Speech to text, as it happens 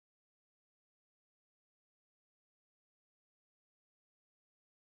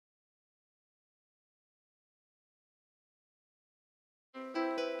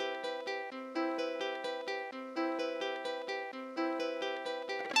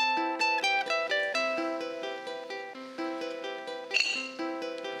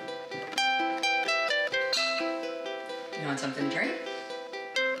want something to drink?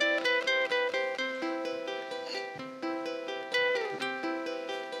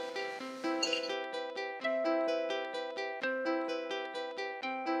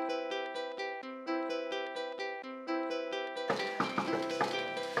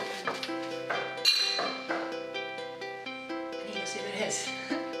 I need to see what it is.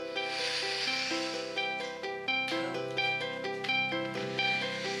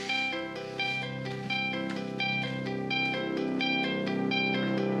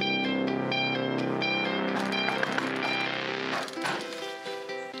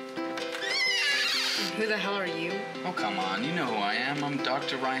 Who the hell are you? Oh, come on. You know who I am. I'm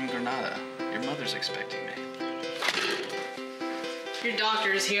Dr. Ryan Granada. Your mother's expecting me. Your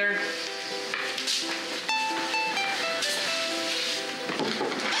doctor is here.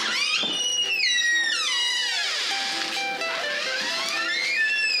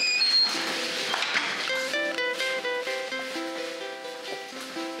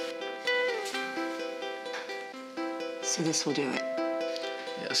 So this will do it.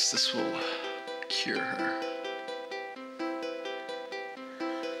 Yes, this will cure her.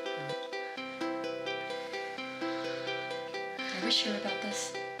 Are we sure about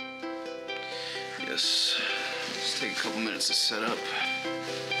this? Yes. Just take a couple minutes to set up.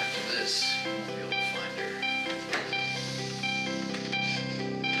 After this, we'll be able to find her.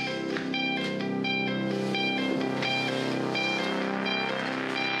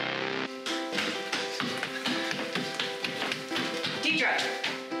 Diedre!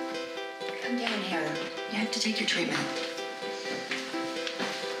 Come down here. You have to take your treatment.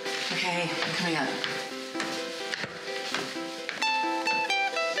 Okay, I'm coming up.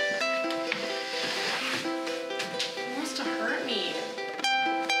 He wants to hurt me.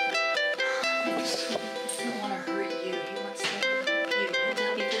 He doesn't want to hurt you. He wants to help you. He wants to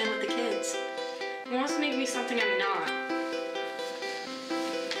help you fit in with the kids. He wants to make me something I'm not.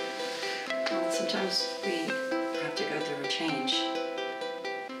 Well, sometimes we have to go through a change.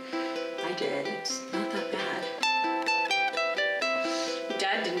 I did. It's not that bad.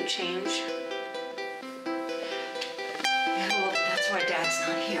 Dad didn't change. Yeah, well, that's why Dad's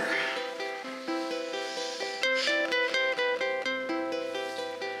not here.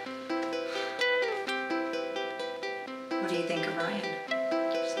 What do you think of Ryan?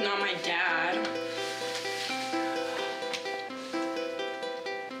 He's not my dad.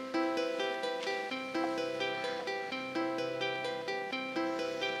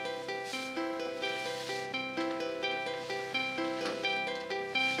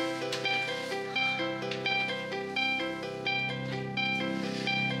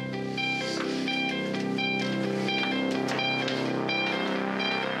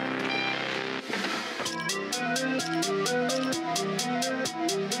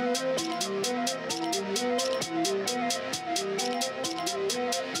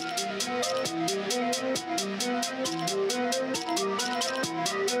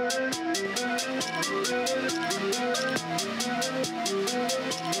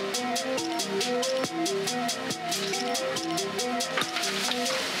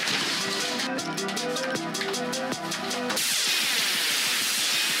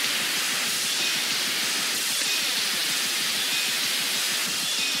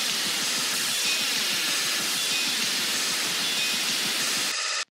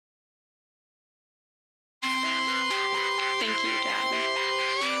 Thank you, Dad.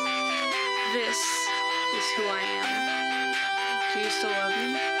 This is who I am. Do you still love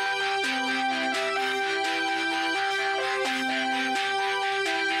me?